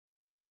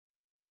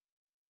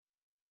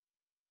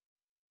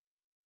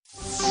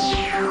வணக்கம்.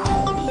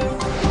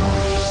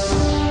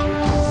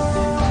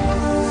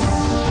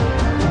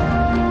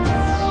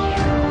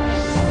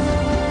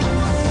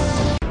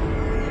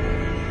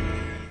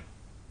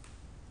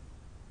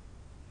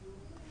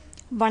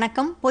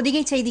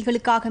 பொதிகை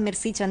செய்திகளுக்காக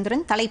மிர்சி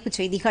சந்திரன். தலைப்புச்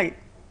செய்திகள்.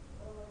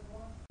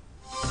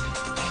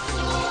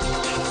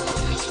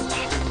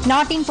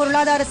 நாட்டின்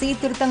பொருளாதார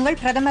சீர்திருத்தங்கள்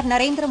பிரதமர்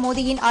நரேந்திர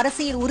மோடியின்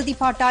அரசியல்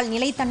உறுதிப்பாட்டால்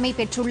நிலைத்தன்மை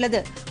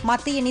பெற்றுள்ளது.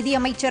 மத்திய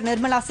நிதியமைச்சர்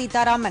நிர்மலா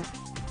சீதாராமன்.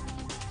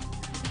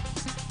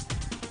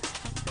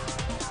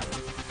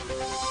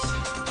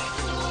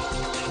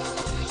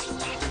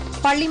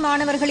 பள்ளி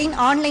மாணவர்களின்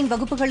ஆன்லைன்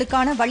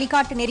வகுப்புகளுக்கான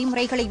வழிகாட்டு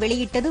நெறிமுறைகளை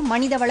வெளியிட்டது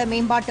மனிதவள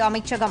மேம்பாட்டு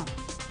அமைச்சகம்.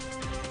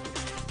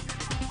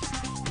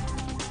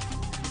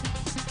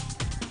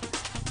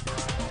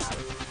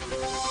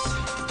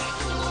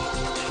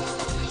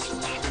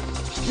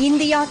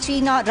 இந்தியா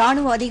சீனா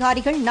ராணுவ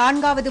அதிகாரிகள்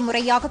 4வது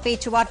முறையாக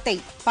பேச்சுவார்த்தை.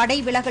 படை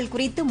விலகல்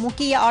குறித்து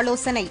முக்கிய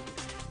ஆலோசனை.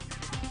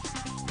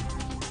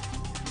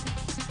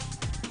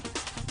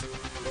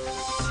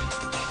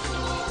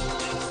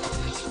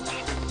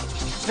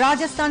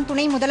 ராஜஸ்தான்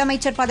துணை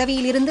முதலமைச்சர்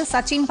பதவியில் இருந்து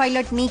சச்சின்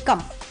பைலட்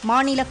நீக்கம்.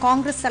 மாநில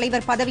காங்கிரஸ்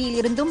தலைவர் பதவியில்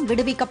இருந்தும்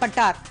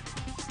விடுவிக்கப்பட்டார்.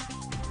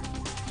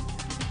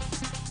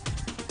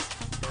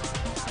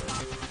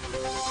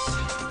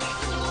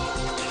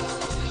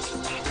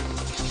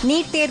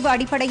 நீட் தேர்வு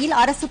அடிப்படையில்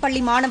அரசு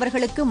பள்ளி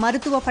மாணவர்களுக்கு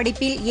மருத்துவ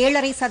படிப்பில்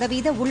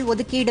 7.5%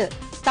 உள்ஒதுக்கீடு.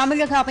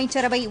 தமிழக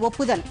அமைச்சரவை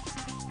ஒப்புதல்.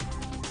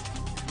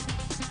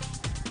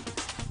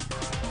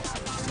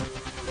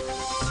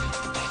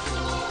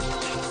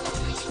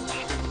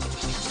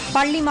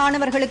 பள்ளி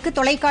மாணவர்களுக்கு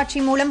தொலைக்காட்சி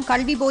மூலம்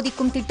கல்வி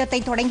போதிக்கும் திட்டத்தை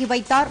தொடங்கி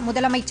வைத்தார்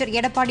முதலமைச்சர்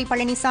எடப்பாடி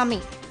பழனிசாமி.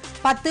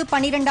 10,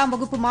 12ஆம்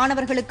வகுப்பு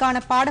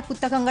மாணவர்களுக்கான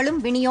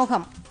பாடப்புத்தகங்களும்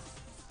விநியோகம்.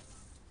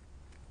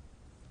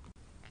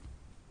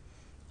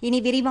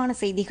 இனி விரிவான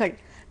செய்திகள்.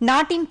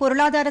 நாட்டின்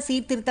பொருளாதார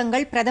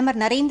சீர்திருத்தங்கள் பிரதமர்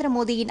நரேந்திர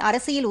மோடியின்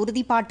அரசியல்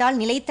உறுதிப்பாட்டால்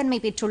நிலைத்தன்மை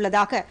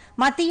பெற்றுள்ளதாக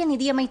மத்திய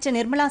நிதியமைச்சர்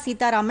நிர்மலா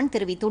சீதாராமன்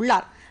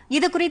தெரிவித்துள்ளார்.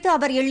 இதுகுறித்து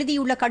அவர்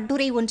எழுதியுள்ள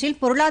கட்டுரை ஒன்றில்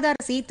பொருளாதார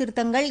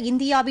சீர்திருத்தங்கள்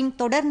இந்தியாவின்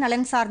தொடர்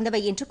நலன்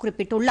சார்ந்தவை என்று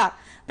குறிப்பிட்டுள்ளார்.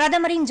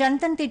 பிரதமரின்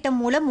ஜன்தன் திட்டம்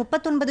மூலம்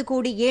 39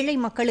 கோடி ஏழை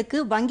மக்களுக்கு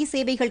வங்கி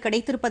சேவைகள்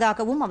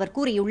கிடைத்திருப்பதாகவும் அவர்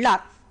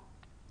கூறியுள்ளார்.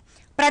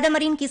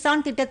 பிரதமரின்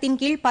கிசான் திட்டத்தின்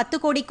கீழ் 10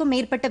 கோடிக்கும்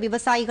மேற்பட்ட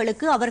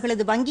விவசாயிகளுக்கு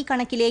அவர்களது வங்கிக்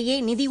கணக்கிலேயே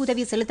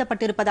நிதியுதவி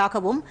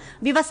செலுத்தப்பட்டிருப்பதாகவும்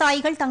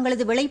விவசாயிகள்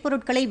தங்களது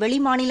விளைபொருட்களை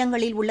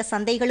வெளிமாநிலங்களில் உள்ள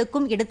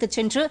சந்தைகளுக்கும் எடுத்துச்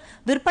சென்று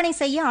விற்பனை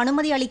செய்ய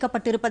அனுமதி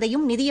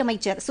அளிக்கப்பட்டிருப்பதையும்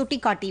நிதியமைச்சர்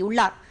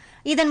சுட்டிக்காட்டியுள்ளார்.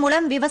 இதன்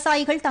மூலம்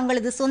விவசாயிகள்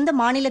தங்களது சொந்த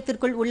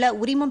மாநிலத்திற்குள் உள்ள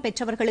உரிமம்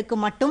பெற்றவர்களுக்கு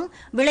மட்டும்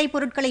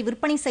விளைபொருட்களை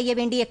விற்பனை செய்ய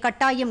வேண்டிய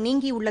கட்டாயம்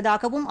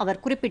நீங்கியுள்ளதாகவும்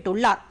அவர்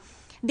குறிப்பிட்டுள்ளார்.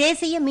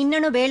 தேசிய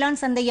மின்னணு வேளாண்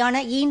சந்தையான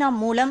ஈனாம்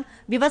மூலம்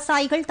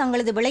விவசாயிகள்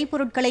தங்களது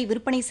விளைபொருட்களை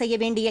விற்பனை செய்ய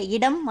வேண்டிய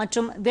இடம்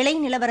மற்றும் விலை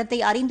நிலவரத்தை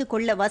அறிந்து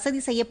கொள்ள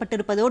வசதி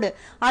செய்யப்பட்டிருப்பதோடு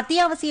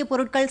அத்தியாவசிய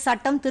பொருட்கள்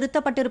சட்டம்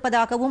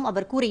திருத்தப்பட்டிருப்பதாகவும்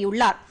அவர்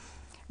கூறியுள்ளார்.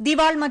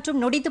 திவால் மற்றும்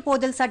நொடித்து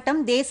போதல் சட்டம்,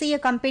 தேசிய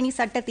கம்பெனி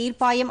சட்ட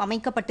தீர்ப்பாயம்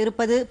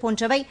அமைக்கப்பட்டிருப்பது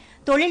போன்றவை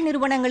தொழில்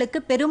நிறுவனங்களுக்கு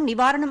பெரும்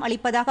நிவாரணம்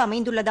அளிப்பதாக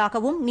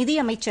அமைந்துள்ளதாகவும்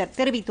நிதியமைச்சர்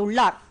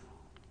தெரிவித்துள்ளார்.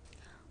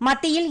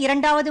 மத்தியில்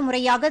 2வது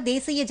முறையாக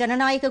தேசிய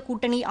ஜனநாயக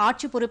கூட்டணி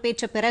ஆட்சி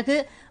பொறுப்பேற்ற பிறகு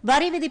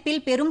வரி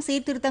விதிப்பில் பெரும்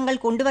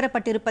சீர்திருத்தங்கள்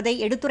கொண்டுவரப்பட்டிருப்பதை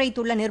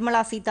எடுத்துரைத்துள்ள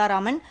நிர்மலா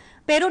சீதாராமன்,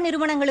 பெரு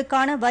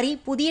நிறுவனங்களுக்கான வரி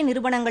புதிய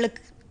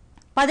நிறுவனங்களுக்கு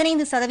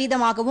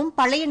 15%ஆகவும்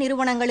பழைய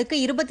நிறுவனங்களுக்கு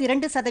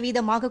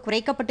 22%ஆக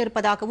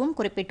குறைக்கப்பட்டிருப்பதாகவும்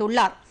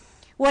குறிப்பிட்டுள்ளார்.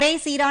 ஒரே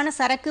சீரான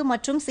சரக்கு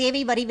மற்றும்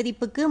சேவை வரி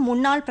விதிப்புக்கு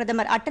முன்னாள்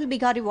பிரதமர் அடல்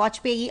பிகாரி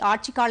வாஜ்பேயி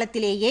ஆட்சிக்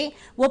காலத்திலேயே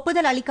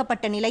ஒப்புதல்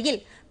அளிக்கப்பட்ட நிலையில்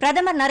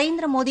பிரதமர்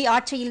நரேந்திர மோடி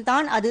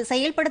ஆட்சியில்தான் அது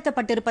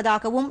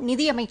செயல்படுத்தப்பட்டிருப்பதாகவும்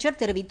நிதியமைச்சர்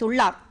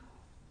தெரிவித்துள்ளார்.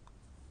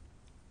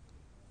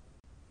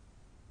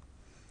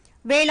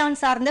 வேளாண்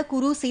சார்ந்த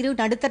குறு, சிறு,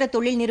 நடுத்தர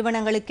தொழில்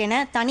நிறுவனங்களுக்கென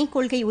தனிக்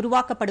கொள்கை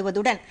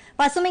உருவாக்கப்படுவதுடன்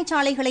பசுமைச்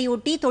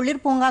சாலைகளையொட்டி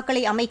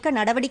தொழிற்பூங்காக்களை அமைக்க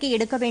நடவடிக்கை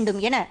எடுக்க வேண்டும்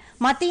என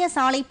மத்திய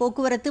சாலை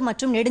போக்குவரத்து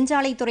மற்றும்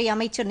நெடுஞ்சாலைத்துறை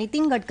அமைச்சர்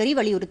நிதின் கட்கரி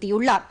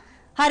வலியுறுத்தியுள்ளார்.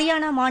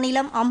 ஹரியானா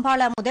மாநிலம்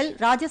அம்பாலா முதல்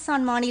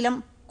ராஜஸ்தான் மாநிலம்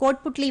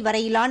கோட்புட்லி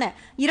வரையிலான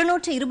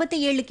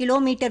 227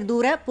 கிலோமீட்டர்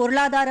தூர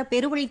பொருளாதார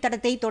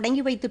பெருவழித்தடத்தை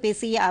தொடங்கி வைத்து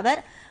பேசிய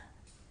அவர்,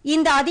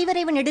 இந்த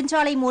அதிவிரைவு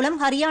நெடுஞ்சாலை மூலம்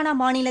ஹரியானா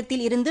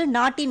மாநிலத்தில் இருந்து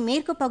நாட்டின்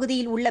மேற்கு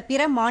பகுதியில் உள்ள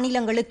பிற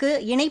மாநிலங்களுக்கு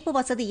இணைப்பு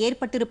வசதி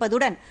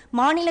ஏற்பட்டிருப்பதுடன்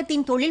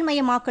மாநிலத்தின்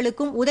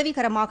தொழில்மயமாக்கலுக்கும்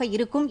உதவிகரமாக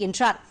இருக்கும்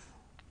என்றார்.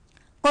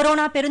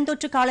 கொரோனா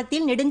பெருந்தொற்று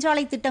காலத்தில்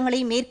நெடுஞ்சாலை திட்டங்களை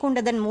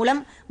மேற்கொண்டதன்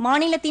மூலம்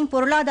மாநிலத்தின்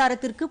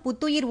பொருளாதாரத்திற்கு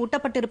புத்துயிர்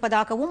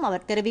ஊட்டப்பட்டிருப்பதாகவும்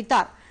அவர்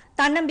தெரிவித்தார்.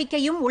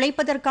 தன்னம்பிக்கையும்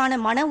உழைப்பதற்கான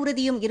மன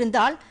உறுதியும்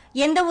இருந்தால்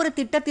எந்தவொரு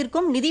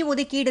திட்டத்திற்கும் நிதி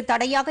ஒதுக்கீடு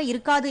தடையாக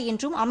இருக்காது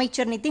என்றும்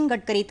அமைச்சர் நிதின்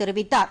கட்கரி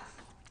தெரிவித்தார்.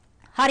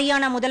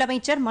 ஹரியானா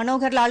முதலமைச்சர்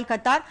மனோகர்லால்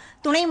கத்தார்,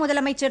 துணை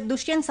முதலமைச்சர்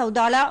துஷ்யந்த்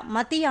சௌதாலா,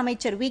 மத்திய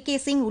அமைச்சர் வி.கே.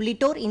 சிங்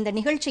உள்ளிட்டோர் இந்த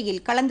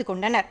நிகழ்ச்சியில் கலந்து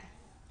கொண்டனர்.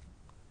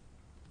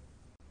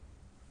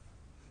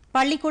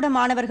 பள்ளிக்கூட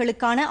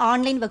மாணவர்களுக்கான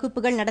ஆன்லைன்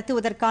வகுப்புகள்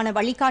நடத்துவதற்கான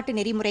வழிகாட்டு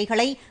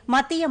நெறிமுறைகளை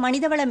மத்திய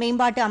மனிதவள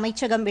மேம்பாட்டு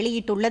அமைச்சகம்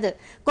வெளியிட்டுள்ளது.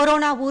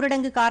 கொரோனா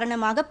ஊரடங்கு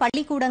காரணமாக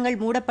பள்ளிக்கூடங்கள்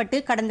மூடப்பட்டு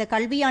கடந்த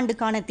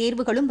கல்வியாண்டுக்கான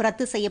தேர்வுகளும்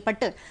ரத்து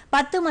செய்யப்பட்டு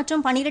 10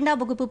 மற்றும் 12ஆம்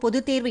வகுப்பு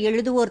பொதுத் தேர்வு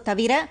எழுதுவோர்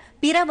தவிர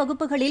பிற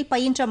வகுப்புகளில்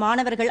பயின்ற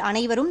மாணவர்கள்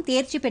அனைவரும்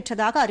தேர்ச்சி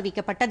பெற்றதாக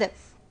அறிவிக்கப்பட்டது.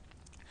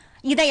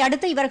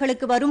 இதையடுத்து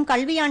இவர்களுக்கு வரும்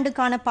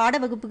கல்வியாண்டுக்கான பாட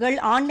வகுப்புகள்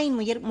ஆன்லைன்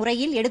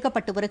முறையில்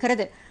எடுக்கப்பட்டு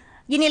வருகிறது.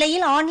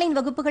 இந்நிலையில் ஆன்லைன்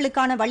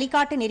வகுப்புகளுக்கான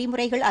வழிகாட்டு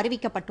நெறிமுறைகள்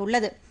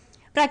அறிவிக்கப்பட்டுள்ளது.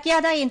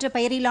 பிரக்யாதா என்ற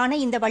பெயரிலான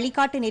இந்த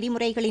வழிகாட்டு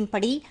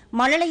நெறிமுறைகளின்படி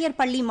மழலையர்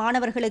பள்ளி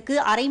மாணவர்களுக்கு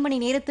அரை மணி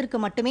நேரத்திற்கு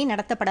மட்டுமே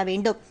நடத்தப்பட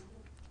வேண்டும்.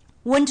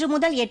 1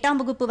 முதல் 8ஆம்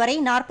வகுப்பு வரை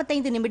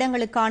 45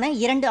 நிமிடங்களுக்கான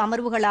 2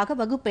 அமர்வுகளாக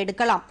வகுப்பு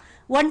எடுக்கலாம்.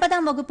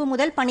 9ஆம் வகுப்பு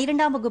முதல்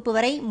 12ஆம் வகுப்பு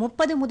வரை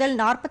 30 முதல்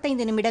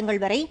 45 நிமிடங்கள்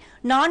வரை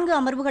 4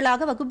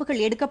 அமர்வுகளாக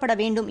வகுப்புகள் எடுக்கப்பட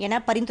வேண்டும்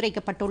என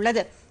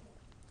பரிந்துரைக்கப்பட்டுள்ளது.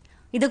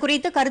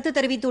 இதுகுறித்து கருத்து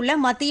தெரிவித்துள்ள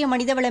மத்திய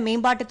மனிதவள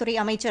மேம்பாட்டுத்துறை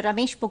அமைச்சர்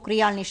ரமேஷ்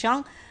பொக்ரியால்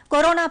நிஷாங்க்,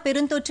 கொரோனா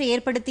பெருந்தொற்று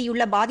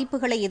ஏற்படுத்தியுள்ள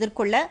பாதிப்புகளை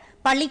எதிர்கொள்ள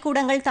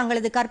பள்ளிக்கூடங்கள்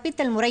தங்களது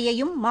கற்பித்தல்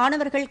முறையையும்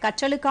மாணவர்கள்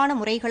கற்றலுக்கான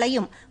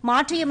முறைகளையும்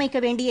மாற்றியமைக்க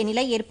வேண்டிய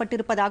நிலை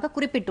ஏற்பட்டிருப்பதாக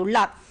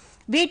குறிப்பிட்டுள்ளார்.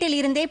 வீட்டில்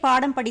இருந்தே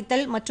பாடம்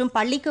படித்தல் மற்றும்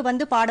பள்ளிக்கு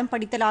வந்து பாடம்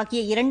படித்தல்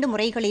ஆகிய 2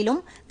 முறைகளிலும்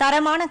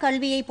தரமான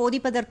கல்வியை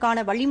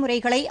போதிப்பதற்கான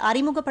வழிமுறைகளை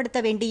அறிமுகப்படுத்த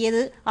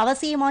வேண்டியது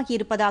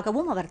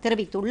அவசியமாகியிருப்பதாகவும் அவர்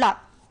தெரிவித்துள்ளார்.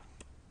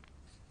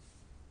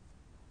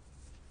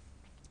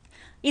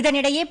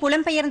 இதனிடையே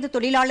புலம்பெயர்ந்த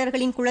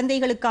தொழிலாளர்களின்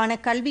குழந்தைகளுக்கான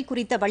கல்வி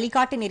குறித்த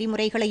வழிகாட்டு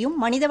நெறிமுறைகளையும்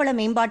மனிதவள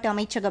மேம்பாட்டு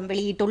அமைச்சகம்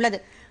வெளியிட்டுள்ளது.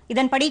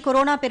 இதன்படி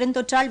கொரோனா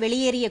பெருந்தொற்றால்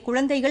வெளியேறிய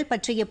குழந்தைகள்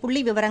பற்றிய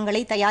புள்ளி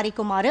விவரங்களை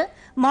தயாரிக்குமாறு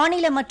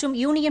மாநில மற்றும்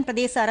யூனியன்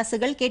பிரதேச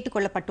அரசுகள் கேட்டுக்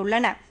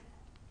கொள்ளப்பட்டுள்ளன.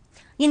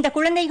 இந்த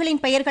குழந்தைகளின்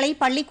பெயர்களை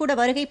பள்ளிக்கூட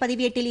வருகை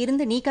பதிவேட்டில்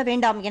இருந்து நீக்க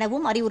வேண்டாம்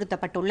எனவும்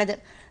அறிவுறுத்தப்பட்டுள்ளது.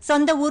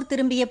 சொந்த ஊர்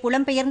திரும்பிய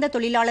புலம்பெயர்ந்த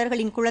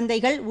தொழிலாளர்களின்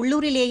குழந்தைகள்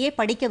உள்ளூரிலேயே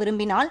படிக்க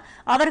விரும்பினால்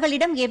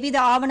அவர்களிடம் எவ்வித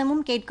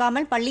ஆவணமும்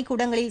கேட்காமல்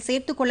பள்ளிக்கூடங்களில்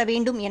சேர்த்துக் கொள்ள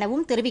வேண்டும்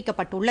எனவும்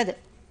தெரிவிக்கப்பட்டுள்ளது.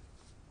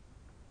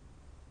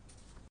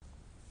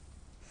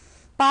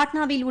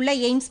 பாட்னாவில் உள்ள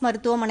எய்ம்ஸ்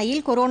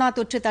மருத்துவமனையில் கொரோனா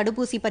தொற்று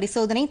தடுப்பூசி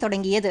பரிசோதனை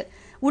தொடங்கியது.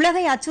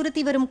 உலகை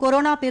அச்சுறுத்தி வரும்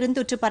கொரோனா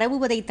பெருந்தொற்று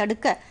பரவுவதை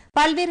தடுக்க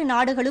பல்வேறு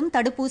நாடுகளும்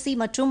தடுப்பூசி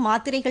மற்றும்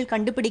மாத்திரைகள்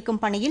கண்டுபிடிக்கும்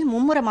பணியில்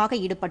மும்முரமாக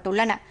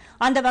ஈடுபட்டுள்ளன.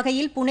 அந்த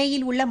வகையில்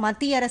புனேயில் உள்ள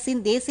மத்திய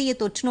அரசின் தேசிய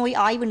தொற்றுநோய்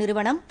ஆய்வு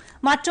நிறுவனம்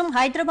மற்றும்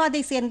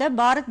ஹைதராபாத்தை சேர்ந்த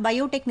பாரத்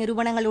பயோடெக்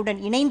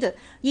நிறுவனங்களுடன் இணைந்து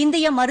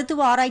இந்திய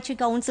மருத்துவ ஆராய்ச்சி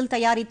கவுன்சில்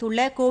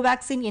தயாரித்துள்ள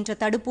கோவாக்சின் என்ற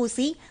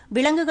தடுப்பூசி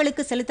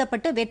விலங்குகளுக்கு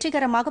செலுத்தப்பட்டு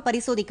வெற்றிகரமாக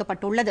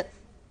பரிசோதிக்கப்பட்டுள்ளது.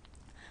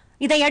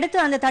 இதையடுத்து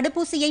அந்த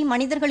தடுப்பூசியை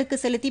மனிதர்களுக்கு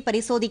செலுத்தி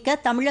பரிசோதிக்க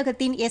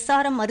தமிழகத்தின்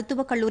SRM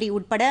மருத்துவக் கல்லூரி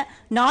உட்பட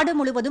நாடு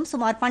முழுவதும்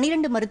சுமார்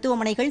 12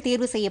 மருத்துவமனைகள்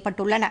தேர்வு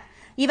செய்யப்பட்டுள்ளன.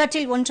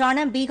 இவற்றில்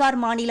ஒன்றான பீகார்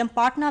மாநிலம்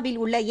பாட்னாவில்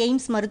உள்ள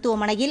எய்ம்ஸ்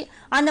மருத்துவமனையில்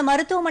அந்த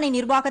மருத்துவமனை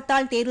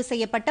நிர்வாகத்தால் தேர்வு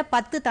செய்யப்பட்ட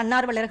 10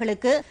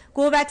 தன்னார்வலர்களுக்கு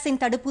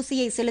கோவாக்சின்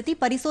தடுப்பூசியை செலுத்தி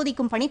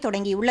பரிசோதிக்கும் பணி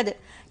தொடங்கியுள்ளது.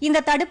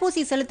 இந்த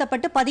தடுப்பூசி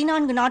செலுத்தப்பட்டு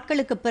 14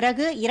 நாட்களுக்கு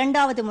பிறகு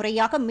 2வது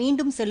முறையாக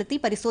மீண்டும் செலுத்தி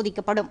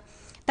பரிசோதிக்கப்படும்.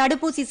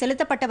 தடுப்பூசி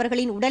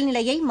செலுத்தப்பட்டவர்களின்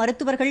உடல்நிலையை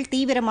மருத்துவர்கள்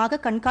தீவிரமாக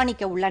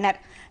கண்காணிக்க உள்ளனர்.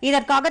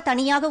 இதற்காக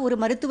தனியாக ஒரு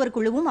மருத்துவர்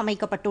குழுவும்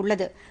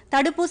அமைக்கப்பட்டுள்ளது.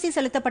 தடுப்பூசி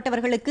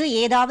செலுத்தப்பட்டவர்களுக்கு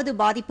ஏதாவது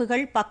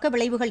பாதிப்புகள், பக்க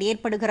விளைவுகள்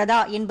ஏற்படுகிறதா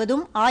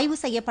என்பதும் ஆய்வு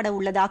செய்யப்பட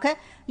உள்ளதாக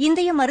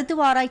இந்திய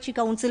மருத்துவ ஆராய்ச்சி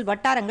கவுன்சில்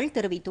வட்டாரங்கள்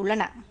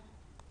தெரிவித்துள்ளன.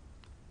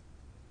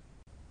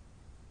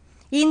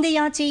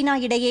 இந்தியா சீனா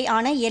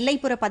இடையேயான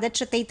எல்லைப்புற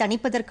பதற்றத்தை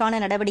தணிப்பதற்கான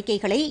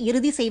நடவடிக்கைகளை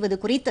இறுதி செய்வது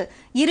குறித்து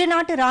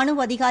இருநாட்டு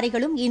ராணுவ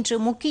அதிகாரிகளும் இன்று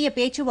முக்கிய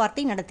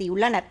பேச்சுவார்த்தை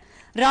நடத்தியுள்ளனர்.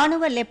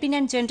 ராணுவ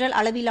லெப்டினன்ட் ஜெனரல்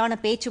அளவிலான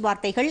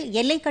பேச்சுவார்த்தைகள்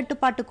எல்லைக்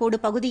கட்டுப்பாட்டு கோடு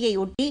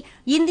பகுதியையொட்டி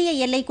இந்திய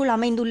எல்லைக்குள்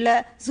அமைந்துள்ள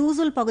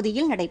ஜூசுல்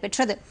பகுதியில்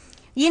நடைபெற்றது.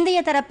 இந்திய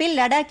தரப்பில்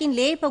லடாக்கின்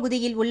லே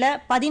பகுதியில் உள்ள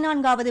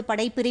 14வது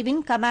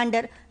படைப்பிரிவின்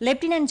கமாண்டர்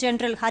லெப்டினன்ட்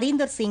ஜெனரல்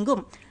ஹரீந்தர்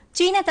சிங்கும்,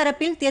 சீன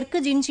தரப்பில் தெற்கு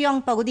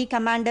ஜின்ஜியாங் பகுதி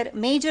கமாண்டர்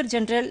மேஜர்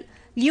ஜெனரல்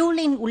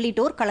லியூலின்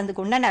உள்ளிட்டோர் கலந்து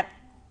கொண்டனர்.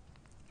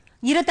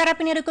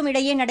 இருதரப்பினருக்கும்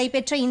இடையே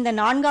நடைபெற்ற இந்த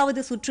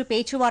 4வது சுற்று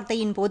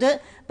பேச்சுவார்த்தையின் போது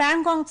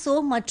பாங்காங் சோ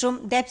மற்றும்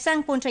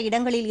தெப்சாங் போன்ற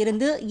இடங்களில்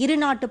இருந்து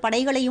இருநாட்டு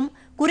படைகளையும்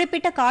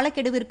குறிப்பிட்ட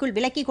காலக்கெடுவிற்குள்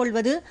விலக்கிக்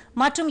கொள்வது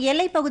மற்றும்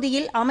எல்லைப்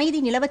பகுதியில்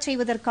அமைதி நிலவச்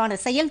செய்வதற்கான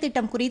செயல்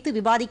திட்டம் குறித்து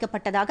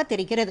விவாதிக்கப்பட்டதாக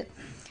தெரிகிறது.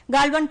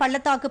 கால்வன்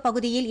பள்ளத்தாக்கு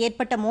பகுதியில்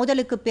ஏற்பட்ட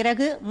மோதலுக்கு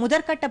பிறகு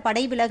முதற்கட்ட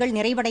படை விலகல்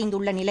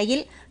நிறைவடைந்துள்ள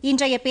நிலையில்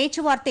இன்றைய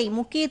பேச்சுவார்த்தை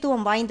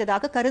முக்கியத்துவம்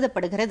வாய்ந்ததாக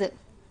கருதப்படுகிறது.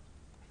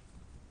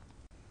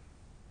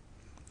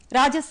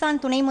 ராஜஸ்தான்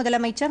துணை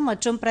முதலமைச்சர்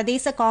மற்றும்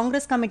பிரதேச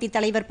காங்கிரஸ் கமிட்டி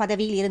தலைவர்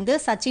பதவியில் இருந்து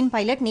சச்சின்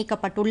பைலட்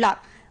நீக்கப்பட்டுள்ளார்.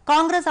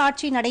 காங்கிரஸ்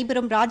ஆட்சி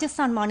நடைபெறும்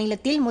ராஜஸ்தான்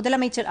மாநிலத்தில்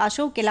முதலமைச்சர்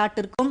அசோக்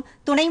கெலாட்டிற்கும்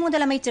துணை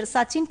முதலமைச்சர்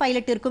சச்சின்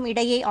பைலட்டிற்கும்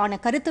இடையேயான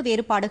கருத்து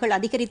வேறுபாடுகள்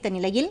அதிகரித்த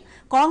நிலையில்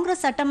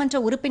காங்கிரஸ் சட்டமன்ற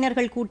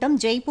உறுப்பினர்கள் கூட்டம்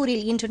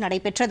ஜெய்ப்பூரில் இன்று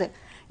நடைபெற்றது.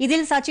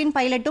 இதில் சச்சின்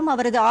பைலட்டும்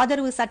அவரது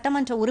ஆதரவு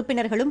சட்டமன்ற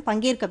உறுப்பினர்களும்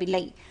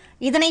பங்கேற்கவில்லை.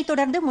 இதனைத்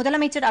தொடர்ந்து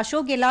முதலமைச்சர்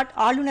அசோக் கெலாட்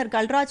ஆளுநர்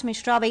கல்ராஜ்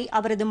மிஸ்ராவை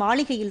அவரது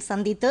மாளிகையில்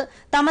சந்தித்து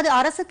தமது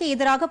அரசுக்கு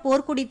எதிராக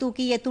போர்க்கொடி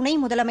தூக்கிய துணை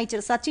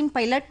முதலமைச்சர் சச்சின்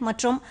பைலட்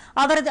மற்றும்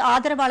அவரது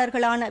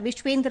ஆதரவாளர்களான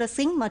விஸ்வேந்திர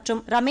சிங்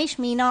மற்றும் ரமேஷ்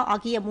மீனா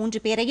ஆகிய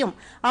 3 பேரையும்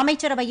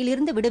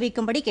அமைச்சரவையிலிருந்து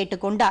விடுவிக்கும்படி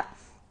கேட்டுக் கொண்டார்.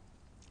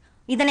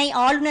 இதனை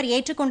ஆளுநர்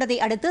ஏற்றுக்கொண்டதை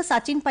அடுத்து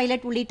சச்சின்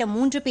பைலட் உள்ளிட்ட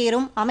 3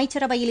 பேரும்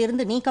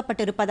அமைச்சரவையிலிருந்து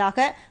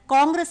நீக்கப்பட்டிருப்பதாக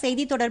காங்கிரஸ்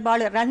செய்தித்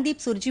தொடர்பாளர்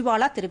ரன்தீப்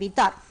சுர்ஜிவாலா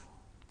தெரிவித்தார்.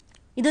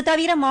 இது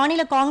தவிர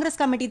மாநில காங்கிரஸ்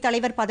கமிட்டி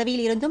தலைவர்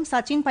பதவியில் இருந்தும்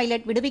சச்சின்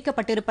பைலட்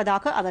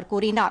விடுவிக்கப்பட்டிருப்பதாக அவர்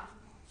கூறினார்.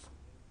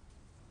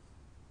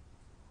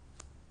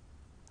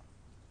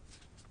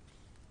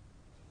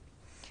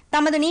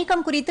 தமது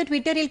நீக்கம் குறித்து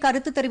டுவிட்டரில்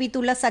கருத்து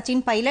தெரிவித்துள்ள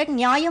சச்சின் பைலட்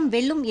நியாயம்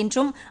வெல்லும்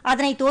என்றும்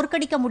அதனை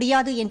தோற்கடிக்க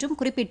முடியாது என்றும்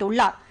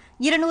குறிப்பிட்டுள்ளார்.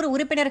 200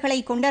 உறுப்பினர்களை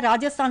கொண்ட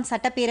ராஜஸ்தான்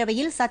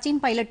சட்டப்பேரவையில்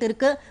சச்சின்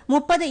பைலட்டிற்கு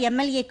 30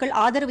 எம்எல்ஏக்கள்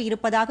ஆதரவு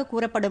இருப்பதாக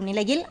கூறப்படும்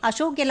நிலையில்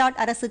அசோக் கெலாட்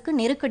அரசுக்கு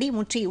நெருக்கடி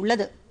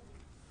முற்றியுள்ளது.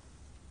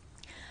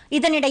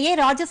 இதனிடையே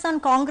ராஜஸ்தான்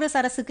காங்கிரஸ்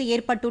அரசுக்கு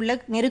ஏற்பட்டுள்ள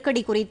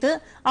நெருக்கடி குறித்து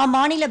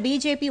அம்மாநில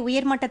பிஜேபி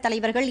உயர்மட்ட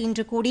தலைவர்கள்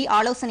இன்று கூடி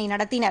ஆலோசனை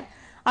நடத்தினர்.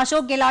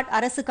 அசோக் கெலாட்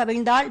அரசு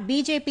கவிழ்ந்தால்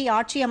பிஜேபி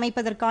ஆட்சி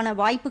அமைப்பதற்கான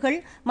வாய்ப்புகள்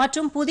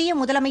மற்றும் புதிய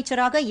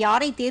முதலமைச்சராக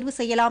யாரை தேர்வு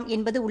செய்யலாம்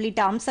என்பது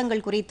உள்ளிட்ட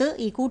அம்சங்கள் குறித்து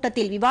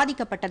இக்கூட்டத்தில்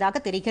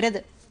விவாதிக்கப்பட்டதாக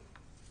தெரிகிறது.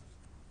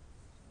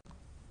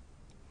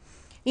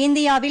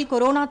 இந்தியாவில்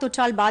கொரோனா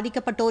தொற்றால்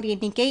பாதிக்கப்பட்டோர்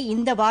எண்ணிக்கை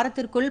இந்த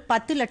வாரத்திற்குள்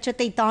 10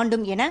 லட்சத்தை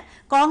தாண்டும் என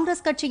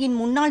காங்கிரஸ் கட்சியின்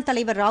முன்னாள்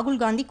தலைவர்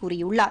ராகுல்காந்தி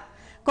கூறியுள்ளார்.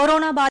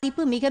 கொரோனா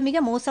பாதிப்பு மிக மிக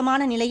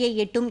மோசமான நிலையை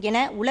எட்டும் என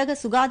உலக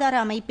சுகாதார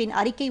அமைப்பின்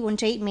அறிக்கை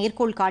ஒன்றை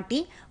மேற்கோள் காட்டி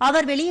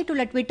அவர்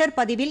வெளியிட்டுள்ள டுவிட்டர்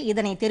பதிவில்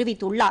இதனை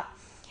தெரிவித்துள்ளார்.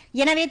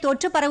 எனவே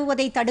தொற்று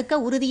பரவுவதை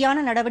தடுக்க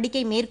உறுதியான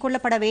நடவடிக்கை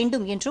மேற்கொள்ளப்பட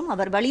வேண்டும் என்றும்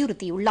அவர்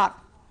வலியுறுத்தியுள்ளார்.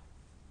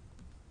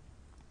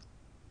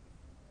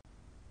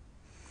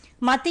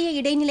 மத்திய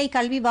இடைநிலை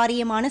கல்வி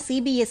வாரியமான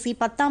சிபிஎஸ்இ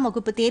 10ஆம்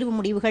வகுப்பு தேர்வு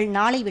முடிவுகள்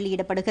நாளை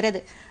வெளியிடப்படுகிறது.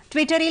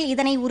 டுவிட்டரில்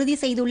இதனை உறுதி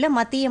செய்துள்ள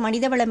மத்திய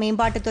மனிதவள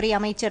மேம்பாட்டுத்துறை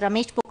அமைச்சர்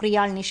ரமேஷ்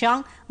பொக்ரியால்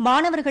நிஷாங்க்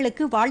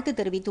மாணவர்களுக்கு வாழ்த்து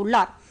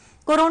தெரிவித்துள்ளார்.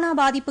 கொரோனா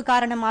பாதிப்பு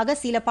காரணமாக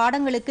சில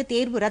பாடங்களுக்கு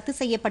தேர்வு ரத்து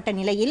செய்யப்பட்ட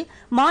நிலையில்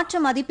மாற்று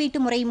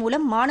மதிப்பீட்டு முறை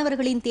மூலம்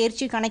மாணவர்களின்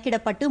தேர்ச்சி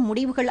கணக்கிடப்பட்டு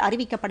முடிவுகள்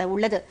அறிவிக்கப்பட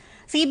உள்ளது.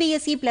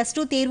 சிபிஎஸ்இ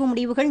 +2 தேர்வு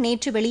முடிவுகள்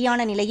நேற்று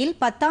வெளியான நிலையில்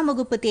 10ஆம்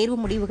வகுப்பு தேர்வு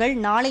முடிவுகள்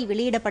நாளை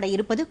வெளியிடப்பட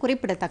இருப்பது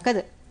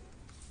குறிப்பிடத்தக்கது.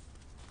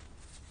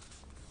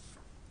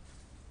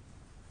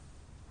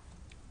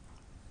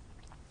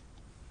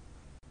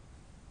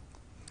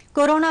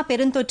 கொரோனா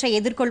பெருந்தொற்றை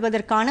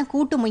எதிர்கொள்வதற்கான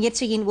கூட்டு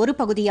முயற்சியின் ஒரு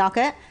பகுதியாக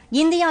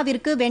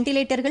இந்தியாவிற்கு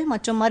வெண்டிலேட்டர்கள்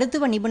மற்றும்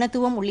மருத்துவ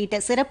நிபுணத்துவம் உள்ளிட்ட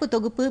சிறப்பு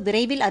தொகுப்பு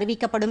விரைவில்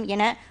அறிவிக்கப்படும்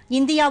என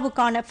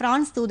இந்தியாவுக்கான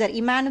பிரான்ஸ் தூதர்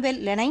இமானுவேல்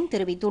லெனைன்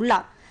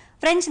தெரிவித்துள்ளார்.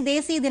 பிரெஞ்சு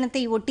தேசிய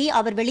தினத்தை ஒட்டி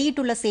அவர்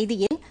வெளியிட்டுள்ள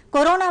செய்தியில்,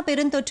 கொரோனா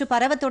பெருந்தொற்று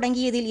பரவத்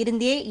தொடங்கியதில்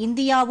இருந்தே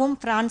இந்தியாவும்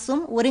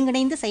பிரான்சும்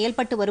ஒருங்கிணைந்து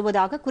செயல்பட்டு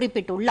வருவதாக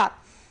குறிப்பிட்டுள்ளார்.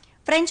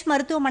 பிரெஞ்சு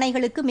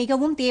மருத்துவமனைகளுக்கு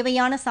மிகவும்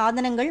தேவையான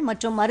சாதனங்கள்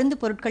மற்றும் மருந்து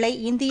பொருட்களை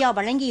இந்தியா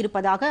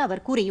வழங்கியிருப்பதாக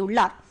அவர்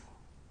கூறியுள்ளார்.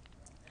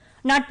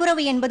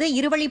 நட்புறவு என்பது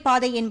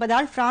இருவழிப்பாதை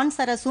என்பதால் பிரான்ஸ்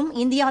அரசும்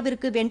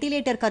இந்தியாவிற்கு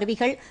வெண்டிலேட்டர்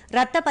கருவிகள்,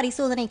 இரத்த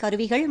பரிசோதனை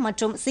கருவிகள்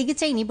மற்றும்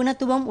சிகிச்சை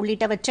நிபுணத்துவம்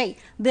உள்ளிட்டவற்றை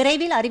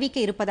விரைவில் அறிவிக்க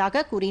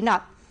இருப்பதாக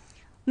கூறினார்.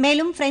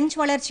 மேலும் பிரெஞ்சு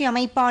வளர்ச்சி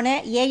அமைப்பான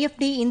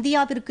AFD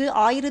இந்தியாவிற்கு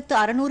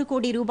 1600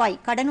 கோடி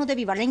ரூபாய்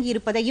கடனுதவி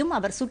வழங்கியிருப்பதையும்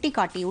அவர்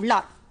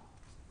சுட்டிக்காட்டியுள்ளார்.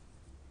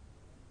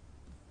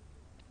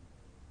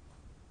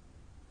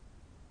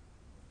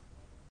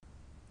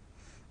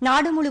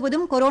 நாடு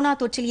முழுவதும் கொரோனா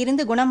தொற்றில்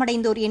இருந்து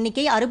குணமடைந்தோர்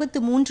எண்ணிக்கை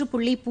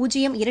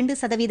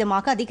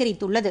 63.02%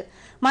 அதிகரித்துள்ளது.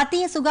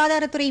 மத்திய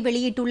சுகாதாரத்துறை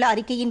வெளியிட்டுள்ள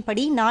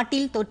அறிக்கையின்படி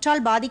நாட்டில்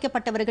தொற்றால்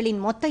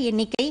பாதிக்கப்பட்டவர்களின் மொத்த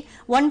எண்ணிக்கை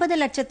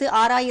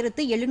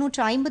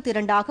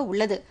 9,06,752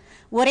 உள்ளது.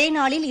 ஒரே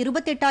நாளில்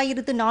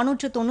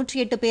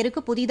 28,498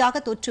 பேருக்கு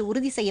புதிதாக தொற்று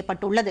உறுதி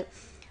செய்யப்பட்டுள்ளது.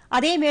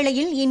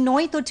 அதேவேளையில்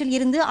இந்நோய் தொற்றில்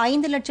இருந்து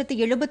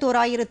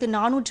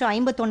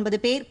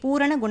 5,71,459 பேர்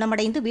பூரண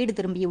குணமடைந்து வீடு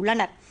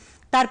திரும்பியுள்ளனர்.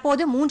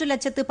 தற்போது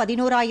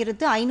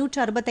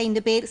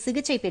 3,11,565 பேர்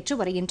சிகிச்சை பெற்று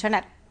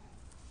வருகின்றனர்.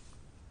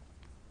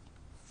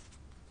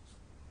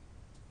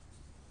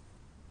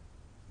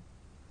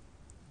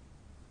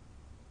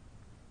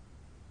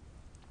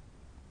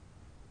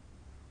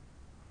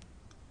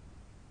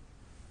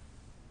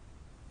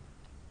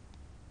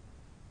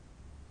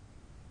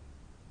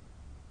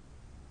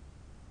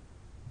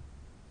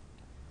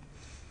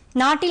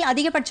 நாட்டில்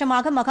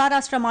அதிகபட்சமாக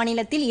மகாராஷ்டிரா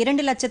மாநிலத்தில்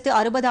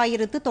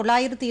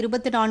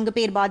 2,60,924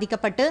 பேர்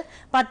பாதிக்கப்பட்டு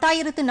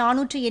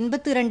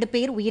 10,482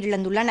 பேர்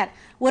உயிரிழந்துள்ளனர்.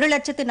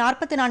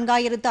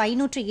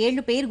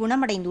 1,44,507 பேர்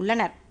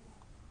குணமடைந்துள்ளனர்.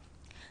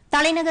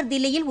 தலைநகர்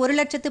தில்லியில்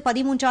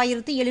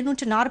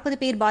 1,13,740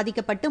 பேர்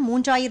பாதிக்கப்பட்டு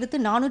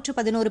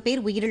 3,411 பேர்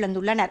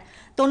உயிரிழந்துள்ளனர்.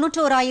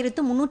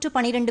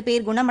 91,312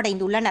 பேர்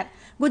குணமடைந்துள்ளனர்.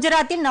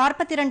 குஜராத்தில்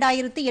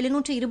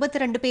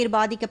 42,722 பேர்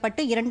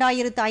பாதிக்கப்பட்டு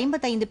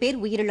 2,055 பேர்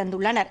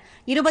உயிரிழந்துள்ளனர்.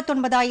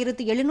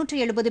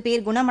 29,770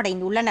 பேர்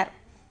குணமடைந்துள்ளனர்.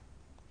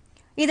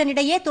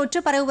 இதனிடையே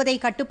தொற்று பரவுவதை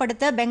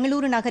கட்டுப்படுத்த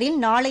பெங்களூரு நகரில்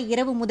நாளை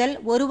இரவு முதல்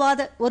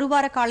ஒரு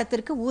வார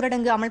காலத்திற்கு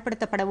ஊரடங்கு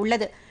அமல்படுத்தப்பட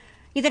உள்ளது.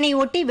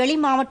 இதனையொட்டி வெளி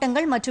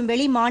மாவட்டங்கள் மற்றும்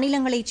வெளி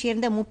மாநிலங்களைச்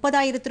சேர்ந்த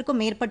 30,000க்கும்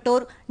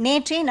மேற்பட்டோர்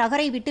நேற்றே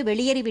நகரை விட்டு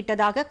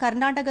வெளியேறிவிட்டதாக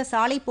கர்நாடக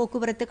சாலை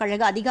போக்குவரத்து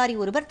கழக அதிகாரி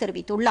ஒருவர்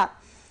தெரிவித்துள்ளார்.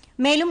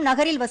 மேலும்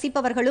நகரில்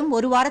வசிப்பவர்களும்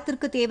ஒரு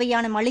வாரத்திற்கு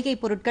தேவையான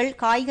மளிகைப் பொருட்கள்,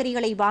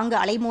 காய்கறிகளை வாங்க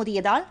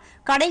அலைமோதியதால்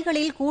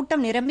கடைகளில்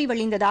கூட்டம் நிரம்பி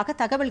வழிந்ததாக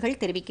தகவல்கள்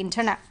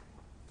தெரிவிக்கின்றன.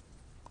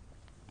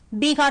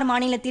 பீகார்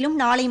மாநிலத்திலும்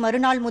நாளை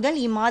மறுநாள் முதல்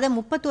இம்மாதம்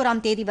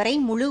 31ஆம் தேதி வரை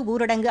முழு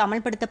ஊரடங்கு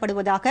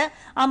அமல்படுத்தப்படுவதாக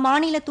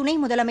அம்மாநில துணை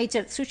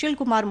முதலமைச்சர்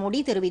சுஷில்குமார்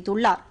மோடி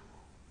தெரிவித்துள்ளார்.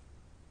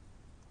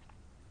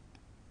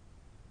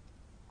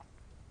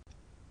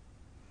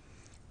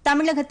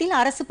 தமிழகத்தில்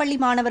அரசு பள்ளி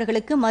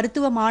மாணவர்களுக்கு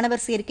மருத்துவ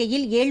மாணவர்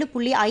சேர்க்கையில்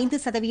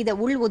 7.5%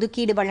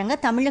 உள்ஒதுக்கீடு வழங்க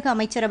தமிழக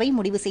அமைச்சரவை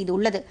முடிவு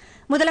செய்துள்ளது.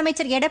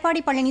 முதலமைச்சர்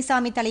எடப்பாடி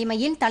பழனிசாமி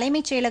தலைமையில்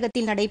தலைமைச்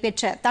செயலகத்தில்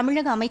நடைபெற்ற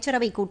தமிழக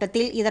அமைச்சரவைக்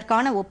கூட்டத்தில்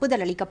இதற்கான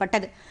ஒப்புதல்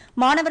அளிக்கப்பட்டது.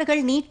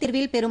 மாணவர்கள் நீட்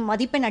தேர்வில் பெறும்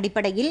மதிப்பெண்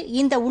அடிப்படையில்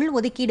இந்த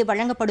உள்ஒதுக்கீடு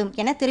வழங்கப்படும்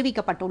என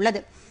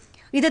தெரிவிக்கப்பட்டுள்ளது.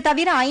 இது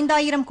தவிர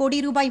 5,000 கோடி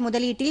ரூபாய்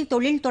முதலீட்டில்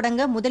தொழில்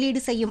தொடங்க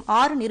முதலீடு செய்யும்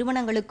 6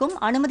 நிறுவனங்களுக்கும்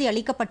அனுமதி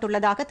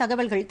அளிக்கப்பட்டுள்ளதாக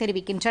தகவல்கள்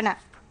தெரிவிக்கின்றன.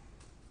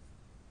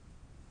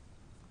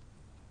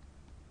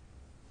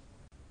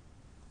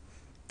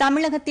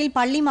 தமிழகத்தில்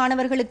பள்ளி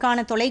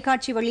மாணவர்களுக்கான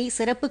தொலைக்காட்சி வழி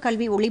சிறப்பு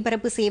கல்வி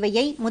ஒளிபரப்பு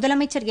சேவையை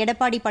முதலமைச்சர்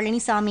எடப்பாடி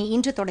பழனிசாமி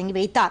இன்று தொடங்கி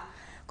வைத்தார்.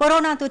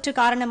 கொரோனா தொற்று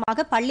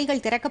காரணமாக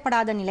பள்ளிகள்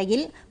திறக்கப்படாத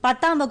நிலையில்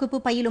 10ஆம் வகுப்பு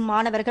பயிலும்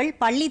மாணவர்கள்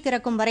பள்ளி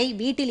திறக்கும் வரை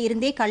வீட்டில்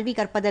இருந்தே கல்வி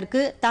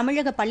கற்பதற்கு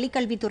தமிழக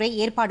பள்ளிக்கல்வித்துறை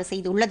ஏற்பாடு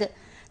செய்துள்ளது.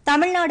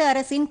 தமிழ்நாடு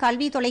அரசின்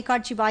கல்வி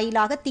தொலைக்காட்சி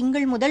வாயிலாக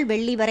திங்கள் முதல்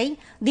வெள்ளி வரை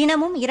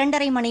தினமும்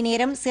 2.5 மணி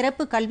நேரம்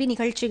சிறப்பு கல்வி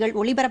நிகழ்ச்சிகள்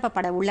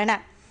ஒளிபரப்பப்பட உள்ளன.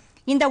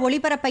 இந்த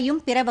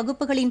ஒளிபரப்பையும் பிற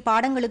வகுப்புகளின்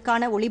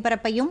பாடங்களுக்கான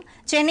ஒளிபரப்பையும்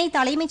சென்னை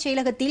தலைமைச்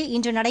செயலகத்தில்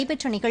இன்று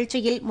நடைபெற்ற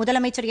நிகழ்ச்சியில்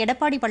முதலமைச்சர்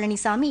எடப்பாடி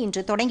பழனிசாமி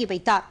இன்று தொடங்கி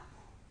வைத்தார்.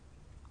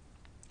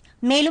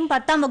 மேலும்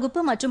 10ஆம் வகுப்பு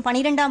மற்றும்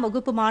 12ஆம்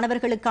வகுப்பு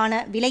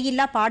மாணவர்களுக்கான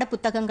விலையில்லா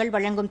பாடப்புத்தகங்கள்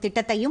வழங்கும்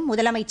திட்டத்தையும்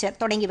முதலமைச்சர்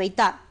தொடங்கி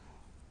வைத்தார்.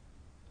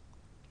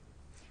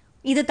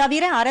 இது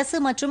தவிர அரசு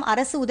மற்றும்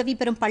அரசு உதவி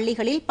பெறும்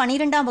பள்ளிகளில்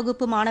 12ஆம்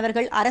வகுப்பு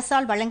மாணவர்கள்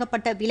அரசால்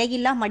வழங்கப்பட்ட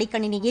விலையில்லா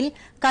மடிக்கணினியில்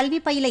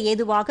கல்வி பயில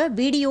ஏதுவாக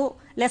வீடியோ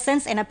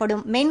லெசன்ஸ்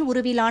எனப்படும் மென்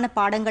உருவிலான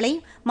பாடங்களை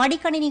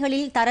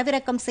மடிக்கணினிகளில்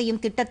தரவிறக்கம்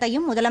செய்யும்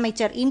திட்டத்தையும்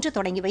முதலமைச்சர் இன்று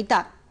தொடங்கி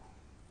வைத்தார்.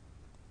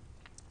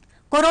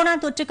 கொரோனா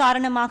தொற்று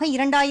காரணமாக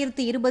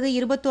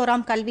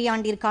 2020-21ஆம்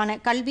கல்வியாண்டிற்கான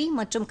கல்வி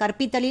மற்றும்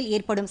கற்பித்தலில்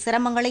ஏற்படும்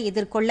சிரமங்களை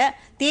எதிர்கொள்ள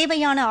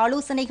தேவையான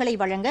ஆலோசனைகளை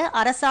வழங்க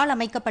அரசால்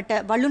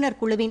அமைக்கப்பட்ட வல்லுநர்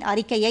குழுவின்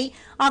அறிக்கையை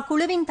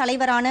அக்குழுவின்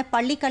தலைவரான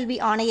பள்ளிக்கல்வி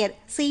ஆணையர்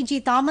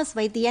CG தாமஸ்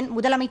வைத்தியன்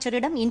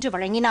முதலமைச்சரிடம் இன்று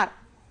வழங்கினார்.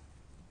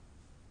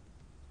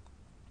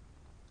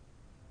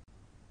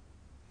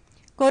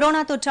 கொரோனா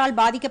தொற்றால்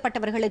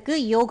பாதிக்கப்பட்டவர்களுக்கு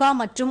யோகா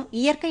மற்றும்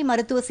இயற்கை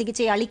மருத்துவ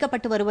சிகிச்சை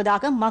அளிக்கப்பட்டு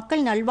வருவதாக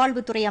மக்கள்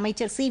நல்வாழ்வுத்துறை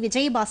அமைச்சர் சி.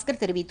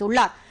 விஜயபாஸ்கர்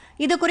தெரிவித்துள்ளார்.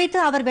 இதுகுறித்து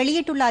அவர்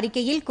வெளியிட்டுள்ள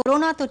அறிக்கையில்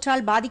கொரோனா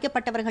தொற்றால்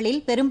பாதிக்கப்பட்டவர்களில்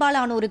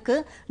பெரும்பாலானோருக்கு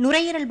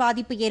நுரையீரல்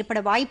பாதிப்பு ஏற்பட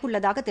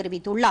வாய்ப்புள்ளதாக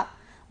தெரிவித்துள்ளார்.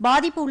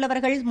 பாதிப்பு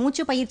உள்ளவர்கள்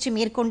மூச்சு பயிற்சி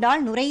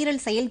மேற்கொண்டால்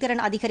நுரையீரல்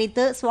செயல்திறன்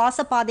அதிகரித்து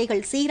சுவாச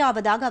பாதைகள்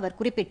சீராவதாக அவர்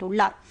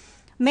குறிப்பிட்டுள்ளார்.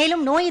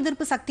 மேலும் நோய்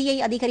எதிர்ப்பு சக்தியை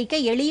அதிகரிக்க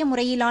எளிய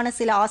முறையிலான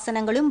சில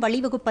ஆசனங்களும்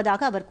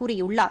வழிவகுப்பதாக அவர்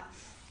கூறியுள்ளார்.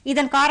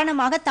 இதன்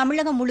காரணமாக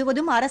தமிழகம்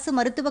முழுவதும் அரசு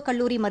மருத்துவக்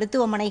கல்லூரி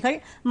மருத்துவமனைகள்,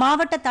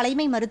 மாவட்ட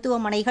தலைமை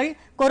மருத்துவமனைகள்,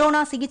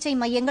 கொரோனா சிகிச்சை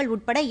மையங்கள்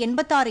உட்பட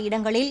 86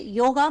 இடங்களில்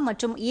யோகா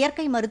மற்றும்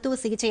இயற்கை மருத்துவ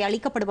சிகிச்சை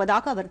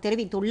அளிக்கப்படுவதாக அவர்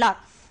தெரிவித்துள்ளார்.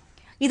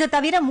 இது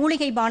தவிர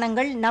மூலிகை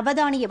பானங்கள்,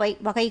 நவதானிய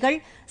வகைகள்,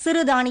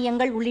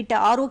 சிறுதானியங்கள் உள்ளிட்ட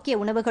ஆரோக்கிய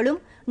உணவுகளும்,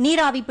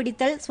 நீராவி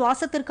பிடித்தல்,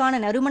 சுவாசத்திற்கான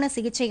நறுமண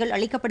சிகிச்சைகள்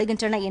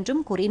அளிக்கப்படுகின்றன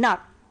என்றும்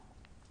கூறினார்.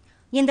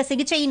 இந்த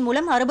சிகிச்சையின்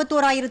மூலம்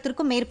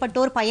 61,000க்கும்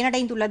மேற்பட்டோர்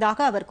பயனடைந்துள்ளதாக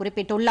அவர்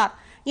குறிப்பிட்டுள்ளார்.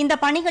 இந்த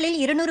பணிகளில்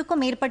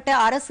 200க்கும் மேற்பட்ட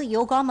அரசு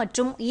யோகா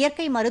மற்றும்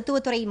இயற்கை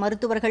மருத்துவத்துறை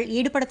மருத்துவர்கள்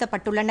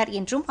ஈடுபடுத்தப்பட்டுள்ளனர்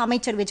என்றும்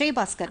அமைச்சர்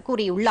விஜயபாஸ்கர்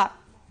கூறியுள்ளார்.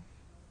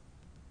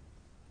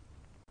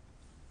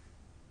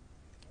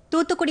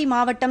 தூத்துக்குடி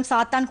மாவட்டம்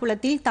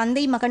சாத்தான்குளத்தில்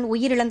தந்தை மகன்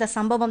உயிரிழந்த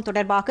சம்பவம்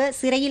தொடர்பாக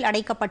சிறையில்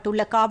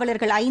அடைக்கப்பட்டுள்ள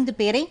காவலர்கள் 5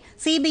 பேரை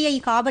சிபிஐ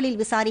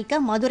காவலில்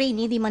விசாரிக்க மதுரை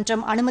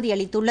நீதிமன்றம் அனுமதி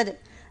அளித்துள்ளது.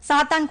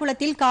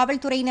 சாத்தான்குளத்தில்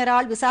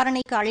காவல்துறையினரால்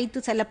விசாரணைக்கு அழைத்து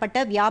செல்லப்பட்ட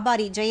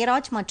வியாபாரி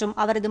ஜெயராஜ் மற்றும்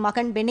அவரது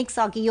மகன் பெனிக்ஸ்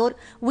ஆகியோர்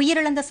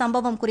உயிரிழந்த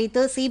சம்பவம்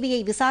குறித்து சிபிஐ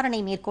விசாரணை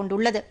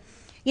மேற்கொண்டுள்ளது.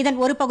 இதன்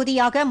ஒரு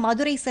பகுதியாக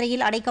மதுரை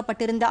சிறையில்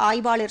அடைக்கப்பட்டிருந்த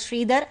ஆய்வாளர்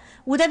ஸ்ரீதர்,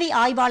 உதவி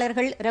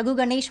ஆய்வாளர்கள் ரகு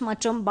கணேஷ்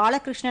மற்றும்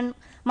பாலகிருஷ்ணன்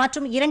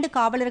மற்றும் 2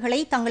 காவலர்களை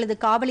தங்களது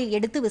காவலில்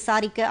எடுத்து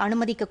விசாரிக்க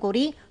அனுமதிக்க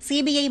கோரி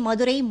சிபிஐ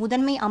மதுரை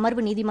முதன்மை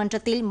அமர்வு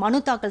நீதிமன்றத்தில்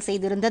மனு தாக்கல்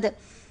செய்திருந்தது.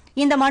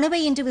 இந்த மனுவை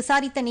இன்று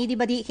விசாரித்த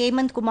நீதிபதி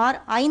ஹேமந்த் குமார்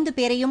 5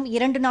 பேரையும்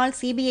 2 நாள்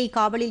சிபிஐ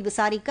காவலில்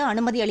விசாரிக்க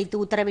அனுமதி அளித்து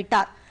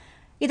உத்தரவிட்டார்.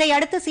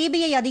 இதையடுத்து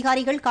சிபிஐ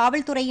அதிகாரிகள்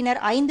காவல்துறையினர்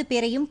 5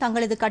 பேரையும்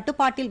தங்களது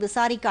கட்டுப்பாட்டில்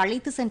விசாரிக்க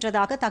அழைத்து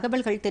சென்றதாக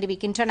தகவல்கள்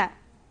தெரிவிக்கின்றன.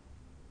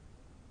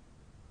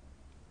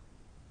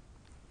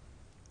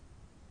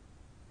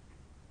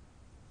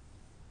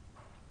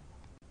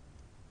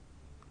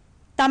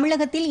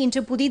 தமிழகத்தில்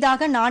இன்று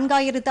புதிதாக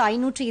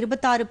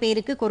 4,526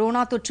 பேருக்கு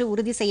கொரோனா தொற்று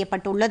உறுதி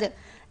செய்யப்பட்டுள்ளது.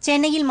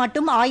 சென்னையில்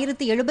மட்டும்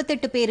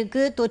 1,078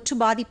 பேருக்கு தொற்று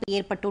பாதிப்பு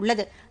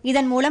ஏற்பட்டுள்ளது.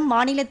 இதன் மூலம்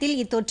மாநிலத்தில்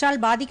இத்தொற்றால்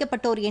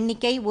பாதிக்கப்பட்டோர்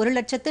எண்ணிக்கை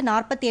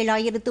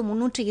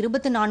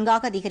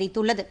 1,07,324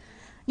 அதிகரித்துள்ளது.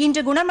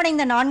 இன்று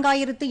குணமடைந்த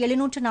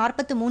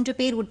 4,743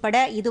 பேர் உட்பட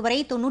இதுவரை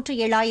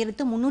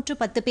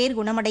 97,310 பேர்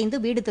குணமடைந்து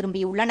வீடு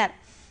திரும்பியுள்ளனர்.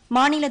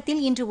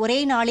 மாநிலத்தில் இன்று ஒரே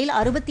நாளில்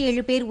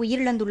 67 பேர்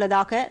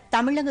உயிரிழந்துள்ளதாக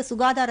தமிழக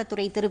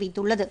சுகாதாரத்துறை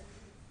தெரிவித்துள்ளது.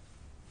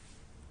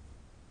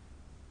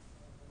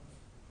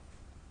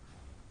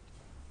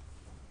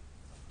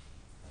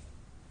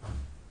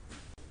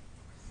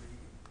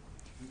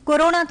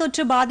 கொரோனா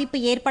தொற்று பாதிப்பு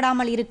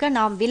ஏற்படாமல் இருக்க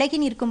நாம் விலகி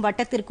நிற்கும்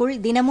வட்டத்திற்குள்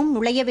தினமும்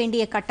நுழைய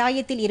வேண்டிய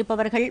கட்டாயத்தில்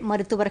இருப்பவர்கள்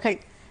மருத்துவர்கள்.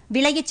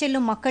 விலகிச்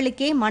செல்லும்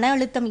மக்களுக்கே மன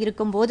அழுத்தம்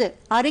இருக்கும்போது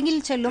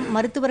அருகில் செல்லும்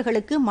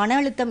மருத்துவர்களுக்கு மன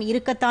அழுத்தம்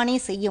இருக்கத்தானே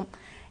செய்யும்.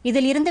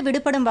 இதில் இருந்து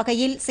விடுபடும்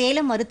வகையில்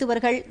சேலம்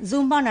மருத்துவர்கள்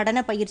ஜூம்பா நடன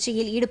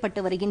பயிற்சியில்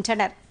ஈடுபட்டு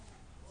வருகின்றனர்.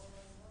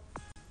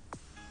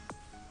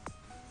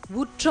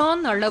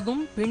 உற்றான்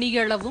அளவும்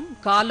பிணியளவும்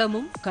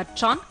காலமும்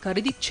கற்றான்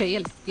கருதிச்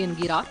செயல்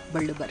என்கிறார்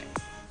வள்ளுவர்.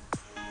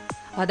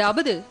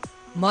 அதாவது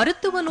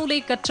மருத்துவ நூலை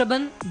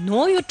கற்றவன்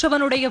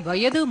நோயுற்றவனுடைய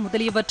வயது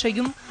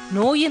முதலியவற்றையும்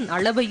நோயின்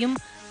அளவையும்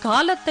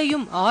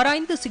காலத்தையும்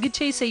ஆராய்ந்து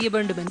சிகிச்சை செய்ய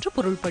வேண்டும் என்று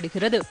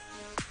பொருள்படுகிறது.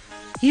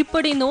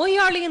 இப்படி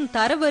நோயாளியின்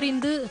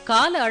தரவறிந்து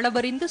கால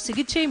அளவறிந்து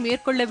சிகிச்சை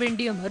மேற்கொள்ள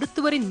வேண்டிய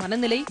மருத்துவரின்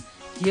மனநிலை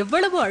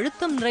எவ்வளவு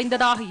அழுத்தம்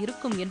நிறைந்ததாக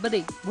இருக்கும்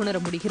என்பதை உணர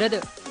முடிகிறது.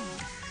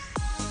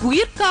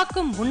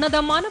 உயிர்காக்கும்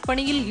உன்னதமான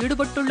பணியில்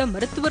ஈடுபட்டுள்ள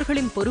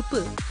மருத்துவர்களின்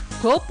பொறுப்பு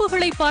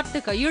கோப்புகளை பார்த்து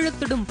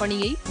கையெழுத்திடும்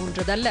பணியை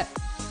போன்றதல்ல.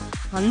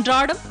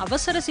 அன்றாடம்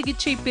அவசர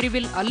சிகிச்சை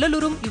பிரிவில்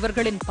அல்லலுறும்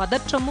இவர்களின்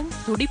பதற்றமும்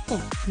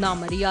துடிப்பும்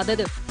நாம்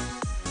அறியாதது.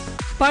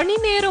 பணி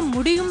நேரம்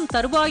முடியும்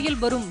தருவாயில்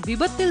வரும்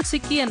விபத்தில்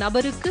சிக்கிய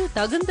நபருக்கு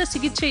தகுந்த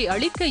சிகிச்சை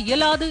அளிக்க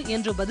இயலாது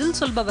என்று பதில்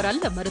சொல்பவர்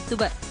அல்ல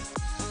மருத்துவர்.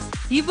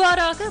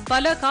 இவ்வாறாக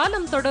பல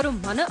காலம்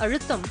தொடரும் மன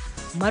அழுத்தம்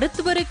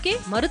மருத்துவருக்கே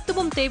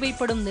மருத்துவம்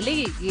தேவைப்படும்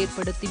நிலையை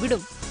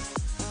ஏற்படுத்திவிடும்.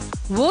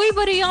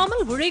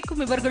 ஓய்வறியாமல்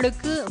உழைக்கும்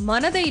இவர்களுக்கு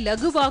மனதை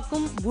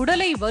லகுவாக்கும்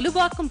உடலை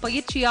வலுவாக்கும்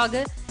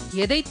பயிற்சியாக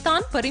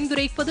எதைத்தான்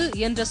பரிந்துரைப்பது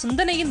என்ற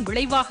சிந்தனையின்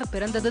விளைவாக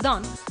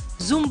பிறந்ததுதான்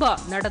ஜூம்பா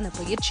நடன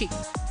பயிற்சி.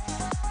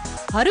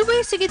 அறுவை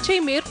சிகிச்சை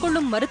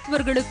மேற்கொள்ளும்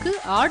மருத்துவர்களுக்கு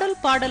ஆடல்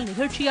பாடல்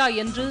நிகழ்ச்சியா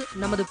என்று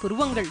நமது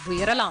புருவங்கள்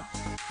உயரலாம்.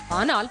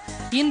 ஆனால்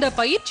இந்த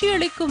பயிற்சி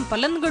அளிக்கும்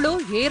பலன்களோ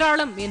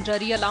ஏராளம் என்று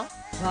அறியலாம்.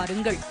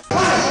 வாருங்கள்.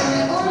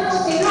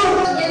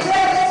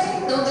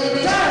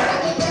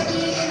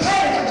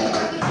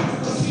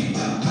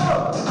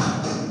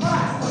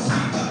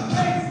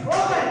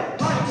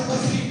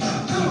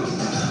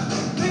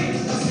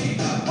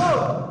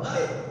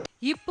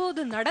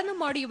 இப்போது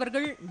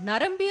நடனமாடியவர்கள்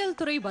நரம்பியல்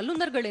துறை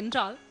வல்லுநர்கள்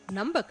என்றால்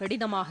நம்ப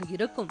கடினமாக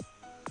இருக்கும்.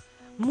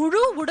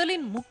 முழு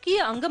உடலின் முக்கிய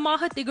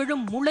அங்கமாக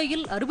திகழும்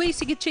மூளையில் அறுவை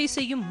சிகிச்சை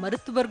செய்யும்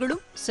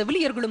மருத்துவர்களும்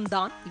செவிலியர்களும்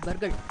தான்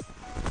இவர்கள்.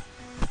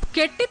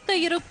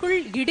 கெட்டித்தயிருக்குள்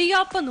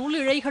இடியாப்ப நூல்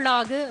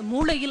இழைகளாக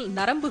மூளையில்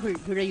நரம்புகள்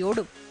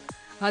இழையோடும்.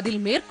 அதில்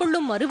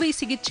மேற்கொள்ளும் அறுவை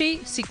சிகிச்சை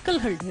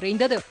சிக்கல்கள்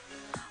நிறைந்தது.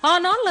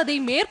 ஆனால் அதை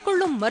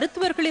மேற்கொள்ளும்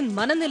மருத்துவர்களின்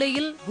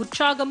மனநிலையில்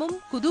உற்சாகமும்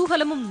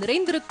குதூகலமும்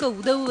நிறைந்திருக்க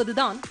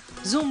உதவுவதுதான்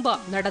ஜூம்பா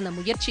நடன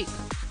முயற்சி.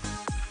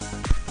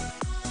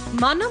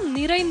 மனம்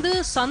நிறைந்து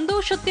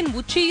சந்தோஷத்தின்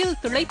உச்சியில்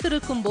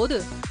திளைத்திருக்கும் போது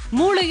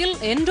மூளையில்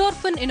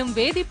என்டோர்பின் எனும்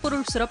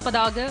வேதிப்பொருள்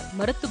சுரப்பதாக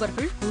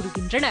மருத்துவர்கள்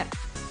கூறுகின்றனர்.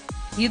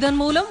 இதன்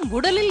மூலம்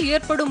உடலில்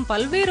ஏற்படும்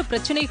பல்வேறு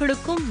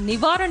பிரச்சனைகளுக்கும்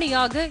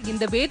நிவாரணியாக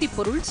இந்த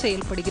வேதிப்பொருள்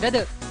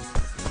செயல்படுகிறது.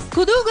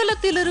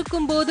 குதூகலத்தில்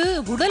இருக்கும் போது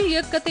உடல்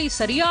இயக்கத்தை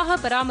சரியாக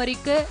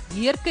பராமரிக்க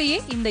இயற்கையே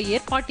இந்த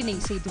ஏற்பாட்டினை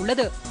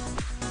செய்துள்ளது.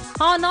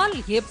 ஆனால்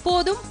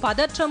எப்போதும்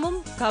பதற்றமும்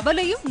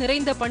கவலையும்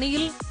நிறைந்த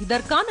பணியில்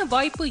இதற்கான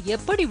வாய்ப்பு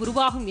எப்படி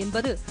உருவாகும்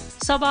என்பது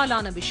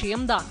சவாலான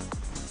விஷயம்தான்.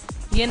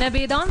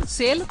 எனவேதான்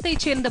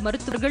சேலத்தைச் சேர்ந்த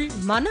மருத்துவர்கள்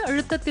மன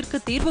அழுத்தத்திற்கு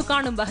தீர்வு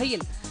காணும்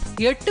வகையில்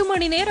 8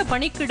 மணி நேர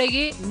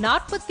பணிக்கிடையே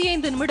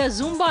 45 நிமிட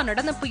ஜூம்பா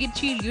நடன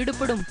பயிற்சியில்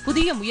ஈடுபடும்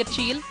புதிய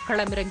முயற்சியில்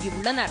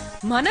களமிறங்கியுள்ளனர்.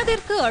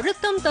 மனதிற்கு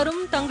அழுத்தம்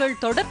தரும்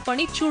தங்கள் தொடர்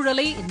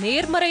பணிச்சூழலை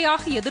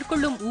நேர்மறையாக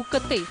எதிர்கொள்ளும்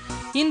ஊக்கத்தை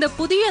இந்த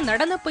புதிய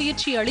நடன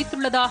பயிற்சி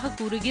அளித்துள்ளதாக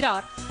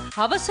கூறுகிறார்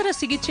அவசர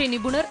சிகிச்சை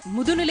நிபுணர்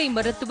முதுநிலை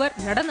மருத்துவர்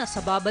நடன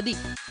சபாபதி.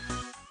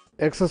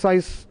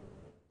 எக்ஸசைஸ்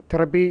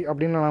தெரப்பி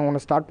அப்படின்னு நான்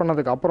ஒன்று ஸ்டார்ட்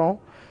பண்ணதுக்கு அப்புறம்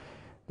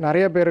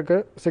நிறைய பேருக்கு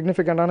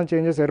சிக்னிஃபிகண்ட்டான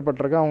சேஞ்சஸ்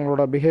ஏற்பட்டிருக்கு.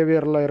 அவங்களோட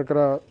பிஹேவியரில்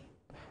இருக்கிற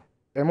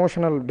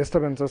எமோஷனல்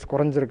டிஸ்டர்பன்சஸ்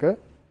குறைஞ்சிருக்கு.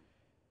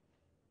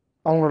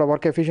 அவங்களோட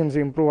ஒர்க் எஃபிஷியன்சி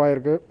இம்ப்ரூவ்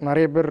ஆகிருக்கு.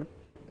 நிறைய பேர்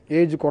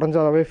ஏஜ்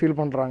குறைஞ்சாவே ஃபீல்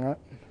பண்ணுறாங்க.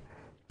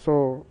 So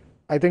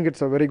I think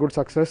it's a very good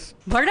success.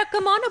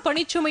 வழக்கமான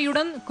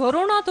பணிச்சுமையுடன்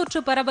கொரோனா தொற்று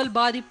பரவல்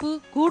பாதிப்பு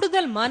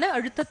கூடுதல் மன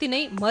அழுத்தத்தினை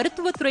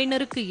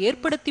மருத்துவத்துறையினருக்கு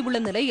ஏற்படுத்தியுள்ள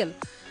நிலையில்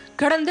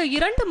கடந்த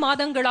 2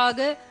 மாதங்களாக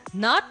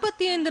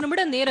 45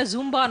 நிமிட நேர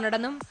ஜூம்பா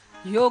நடனம்,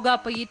 யோகா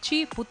பயிற்சி,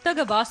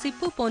 புத்தக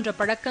வாசிப்பு போன்ற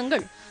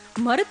பழக்கங்கள்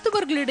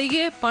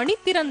மருத்துவர்களிடையே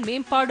பணித்திறன்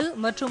மேம்பாடு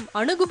மற்றும்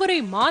அணுகுமுறை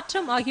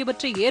மாற்றம்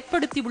ஆகியவற்றை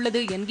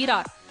ஏற்படுத்தியுள்ளது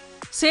என்கிறார்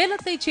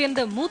சேலத்தைச்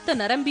சேர்ந்த மூத்த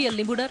நரம்பியல்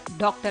நிபுணர்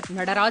டாக்டர்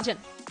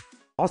நடராஜன்.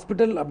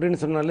 ஹாஸ்பிட்டல் அப்படின்னு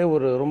சொன்னாலே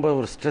ரொம்ப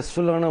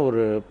ஸ்ட்ரெஸ்ஃபுல்லான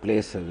ஒரு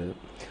பிளேஸ் அது.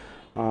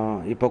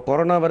 இப்போ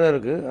கொரோனா வரை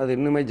இருக்குது, அது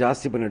இன்னுமே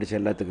ஜாஸ்தி பண்ணிடுச்சு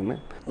எல்லாத்துக்குமே.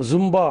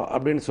 ஜும்பா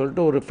அப்படின்னு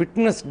சொல்லிட்டு ஒரு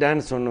ஃபிட்னஸ்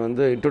டான்ஸ் ஒன்று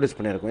வந்து இன்ட்ரொடியூஸ்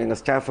பண்ணியிருக்கோம்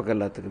எங்கள் ஸ்டாஃபுக்கு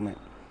எல்லாத்துக்குமே.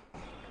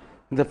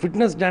 இந்த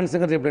ஃபிட்னஸ்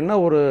டான்ஸுங்கிறது எப்படின்னா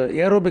ஒரு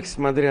ஏரோபிக்ஸ்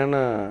மாதிரியான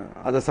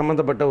அதை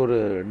சம்மந்தப்பட்ட ஒரு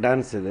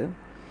டான்ஸ் இது.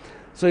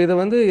 ஸோ இதை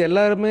வந்து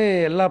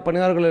எல்லா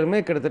பணியாளர்களுமே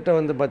கிட்டத்தட்ட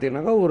வந்து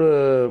பார்த்திங்கனாக்கா ஒரு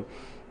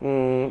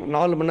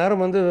 4 மணி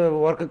நேரம் வந்து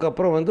ஒர்க்குக்கு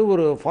அப்புறம் வந்து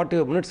ஒரு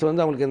 40 மினிட்ஸ்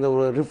வந்து அவங்களுக்கு இந்த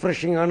ஒரு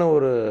ரிஃப்ரெஷிங்கான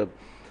ஒரு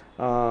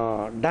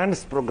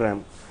டான்ஸ்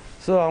ப்ரோக்ராம்.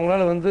 ஸோ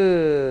அவங்களால வந்து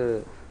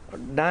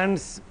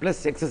டான்ஸ்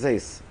ப்ளஸ்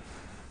எக்ஸசைஸ்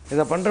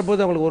இதை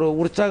பண்ணுறபோது அவங்களுக்கு ஒரு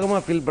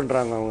உற்சாகமாக ஃபீல்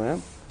பண்ணுறாங்க. அவங்க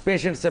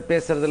பேஷண்ட்ஸை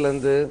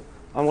பேசுகிறதுலேருந்து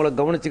அவங்கள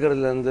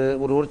கவனிச்சிக்கிறதுலேருந்து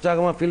ஒரு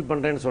உற்சாகமாக ஃபீல்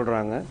பண்ணுறேன்னு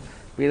சொல்கிறாங்க.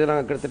 இப்போ இதை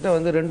நாங்கள் கிட்டத்தட்ட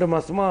வந்து 2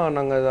 மாதமாக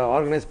நாங்கள் இதை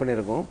ஆர்கனைஸ்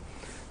பண்ணியிருக்கோம்.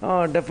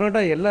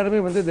 டெஃபினட்டாக எல்லாருமே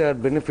வந்து தே ஆர்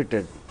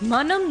பெனிஃபிட்டட்.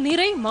 மனம்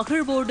நிறை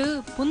மகிழ்வோடு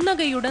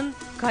புன்னகையுடன்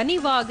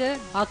கனிவாக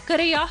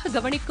அக்கறையாக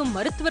கவனிக்கும்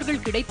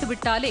மருத்துவர்கள்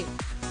கிடைத்துவிட்டாலே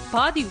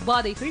பாதி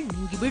உபாதைகள்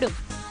நீங்கிவிடும்.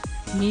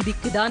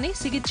 நீதிக்குதானே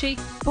சிகிச்சை.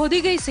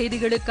 பொதிகை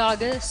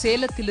செய்திகளுக்காக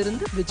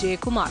சேலத்திலிருந்து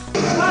விஜயகுமார்.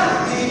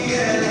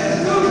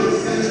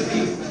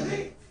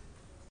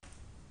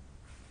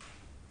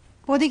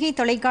 பொதிகை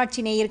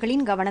தொலைக்காட்சி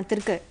நேயர்களின்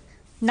கவனத்திற்கு,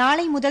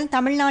 நாளை முதல்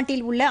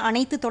தமிழ்நாட்டில் உள்ள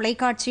அனைத்து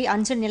தொலைக்காட்சி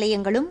அஞ்சல்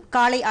நிலையங்களும்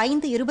காலை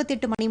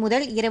 5:28 மணி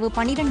முதல் இரவு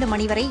 12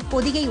 மணி வரை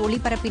பொதிகை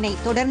ஒளிபரப்பினை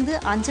தொடர்ந்து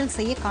அஞ்சல்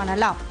செய்ய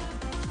காணலாம்.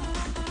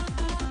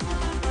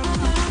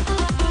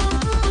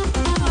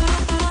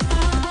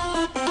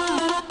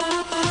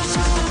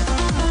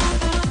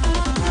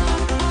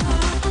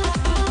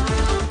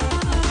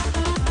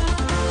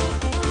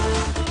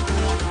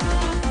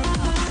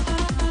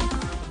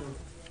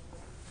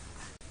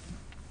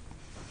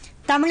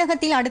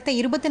 தமிழகத்தில் அடுத்த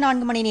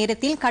 24 மணி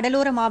நேரத்தில்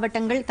கடலோர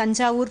மாவட்டங்கள்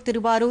தஞ்சாவூர்,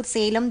 திருவாரூர்,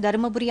 சேலம்,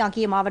 தருமபுரி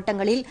ஆகிய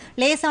மாவட்டங்களில்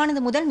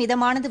லேசானது முதல்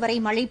மிதமானது வரை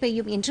மழை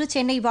பெய்யும் என்று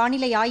சென்னை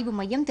வானிலை ஆய்வு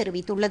மையம்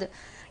தெரிவித்துள்ளது.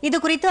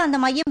 இதுகுறித்து அந்த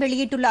மையம்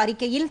வெளியிட்டுள்ள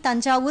அறிக்கையில்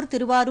தஞ்சாவூர்,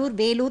 திருவாரூர்,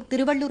 வேலூர்,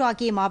 திருவள்ளூர்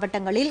ஆகிய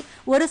மாவட்டங்களில்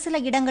ஒரு சில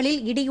இடங்களில்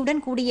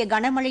இடியுடன் கூடிய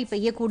கனமழை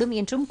பெய்யக்கூடும்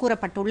என்றும்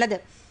கூறப்பட்டுள்ளது.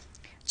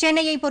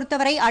 சென்னையை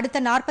பொறுத்தவரை அடுத்த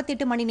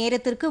 48 மணி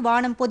நேரத்திற்கு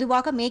வானம்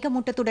பொதுவாக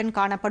மேகமூட்டத்துடன்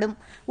காணப்படும்.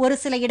 ஒரு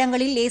சில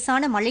இடங்களில்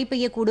லேசான மழை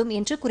பெய்யக்கூடும்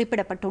என்று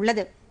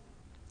குறிப்பிடப்பட்டுள்ளது.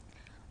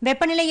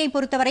 வெப்பநிலையை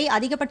பொறுத்தவரை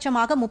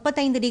அதிகபட்சமாக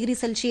 35 டிகிரி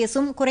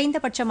செல்சியஸும்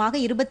குறைந்தபட்சமாக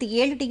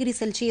 27 டிகிரி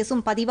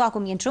செல்சியஸும்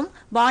பதிவாகும் என்றும்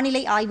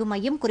வானிலை ஆய்வு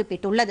மையம்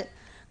குறிப்பிட்டுள்ளது.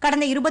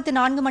 கடந்த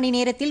 24 மணி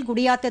நேரத்தில்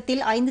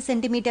குடியாத்தத்தில் 5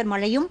 சென்டிமீட்டர்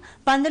மழையும்,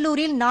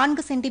 பந்தலூரில்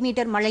 4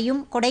 சென்டிமீட்டர்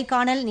மழையும்,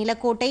 கொடைக்கானல்,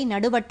 நிலக்கோட்டை,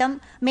 நடுவட்டம்,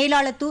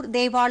 மேலாளத்தூர்,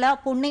 தேவாலா,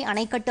 பொன்னை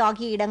அணைக்கட்டு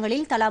ஆகிய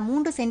இடங்களில் தலா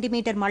 3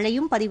 சென்டிமீட்டர்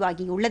மழையும்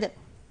பதிவாகியுள்ளது.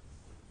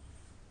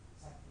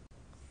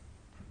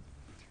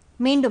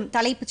 மீண்டும்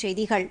தலைப்புச்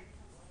செய்திகள்.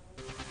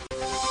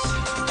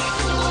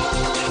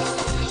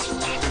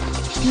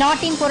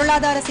 நாட்டின்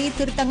பொருளாதார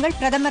சீர்திருத்தங்கள்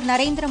பிரதமர்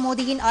நரேந்திர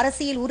மோடியின்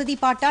அரசியல்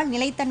உறுதிப்பாட்டால்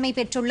நிலைத்தன்மை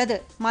பெற்றுள்ளது.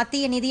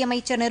 மத்திய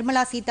நிதியமைச்சர்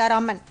நிர்மலா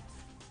சீதாராமன்.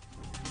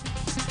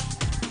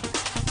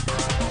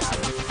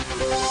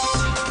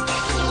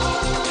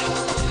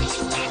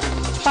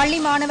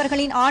 பள்ளி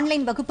மாணவர்களின்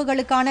ஆன்லைன்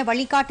வகுப்புகளுக்கான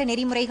வழிகாட்டு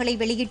நெறிமுறைகளை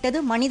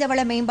வெளியிட்டது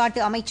மனிதவள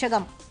மேம்பாட்டு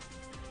அமைச்சகம்.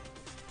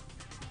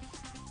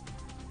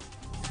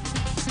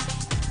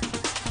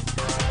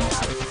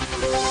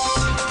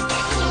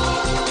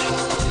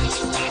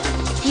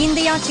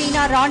 இந்தியா,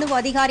 சீனா ராணுவ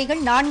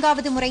அதிகாரிகள்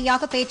 4வது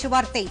முறையாக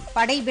பேச்சுவார்த்தை.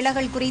 படை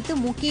விலகல் குறித்து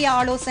முக்கிய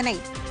ஆலோசனை.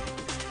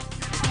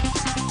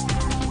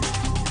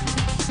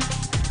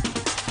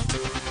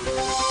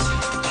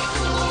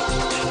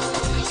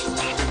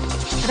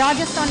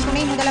 ராஜஸ்தான்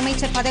துணை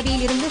முதலமைச்சர்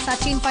பதவியில் இருந்து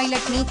சச்சின்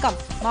பைலட்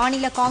நீக்கம்.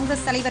 மாநில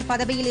காங்கிரஸ் தலைவர்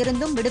பதவியில்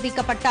இருந்தும்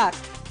விடுவிக்கப்பட்டார்.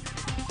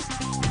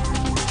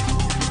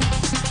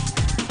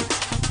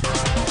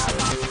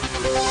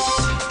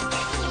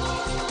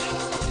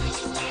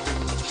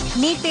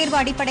 நீட் தேர்வு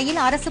அடிப்படையில்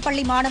அரசு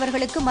பள்ளி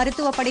மாணவர்களுக்கு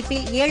மருத்துவ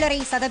படிப்பில்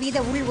 7.5%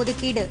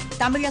 உள்ஒதுக்கீடு.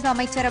 தமிழக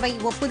அமைச்சரவை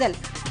ஒப்புதல்.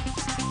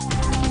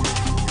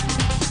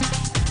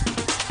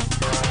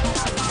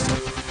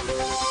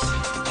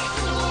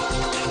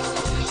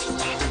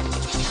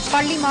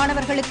 பள்ளி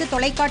மாணவர்களுக்கு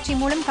தொலைக்காட்சி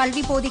மூலம்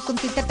கல்வி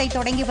போதிக்கும் திட்டத்தை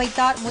தொடங்கி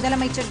வைத்தார்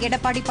முதலமைச்சர்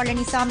எடப்பாடி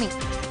பழனிசாமி.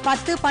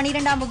 10,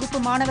 12ஆம்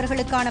வகுப்பு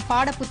மாணவர்களுக்கான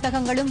பாட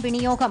புத்தகங்களும்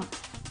விநியோகம்.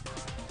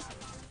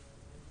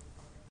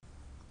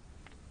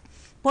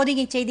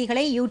 பொதிகை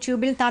செய்திகளை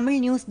யூடியூபில் தமிழ்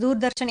நியூஸ்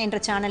தூர்தர்ஷன் என்ற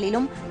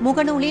சேனலிலும்,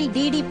 முகநூலில்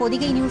டிடி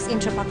பொதிகை நியூஸ்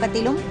என்ற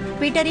பக்கத்திலும்,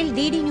 ட்விட்டரில்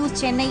டிடி நியூஸ்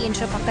சென்னை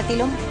என்ற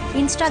பக்கத்திலும்,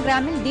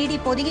 இன்ஸ்டாகிராமில் டிடி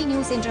பொதிகை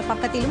நியூஸ் என்ற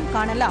பக்கத்திலும்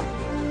காணலாம்.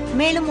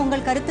 மேலும்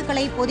உங்கள்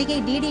கருத்துக்களை பொதிகை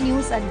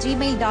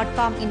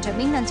ddnews@gmail.com என்ற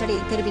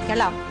மின்னஞ்சலில்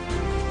தெரிவிக்கலாம்.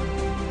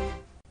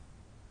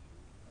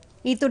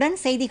 இத்துடன்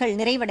செய்திகள்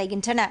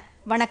நிறைவடைகின்றன.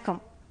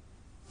 வணக்கம்.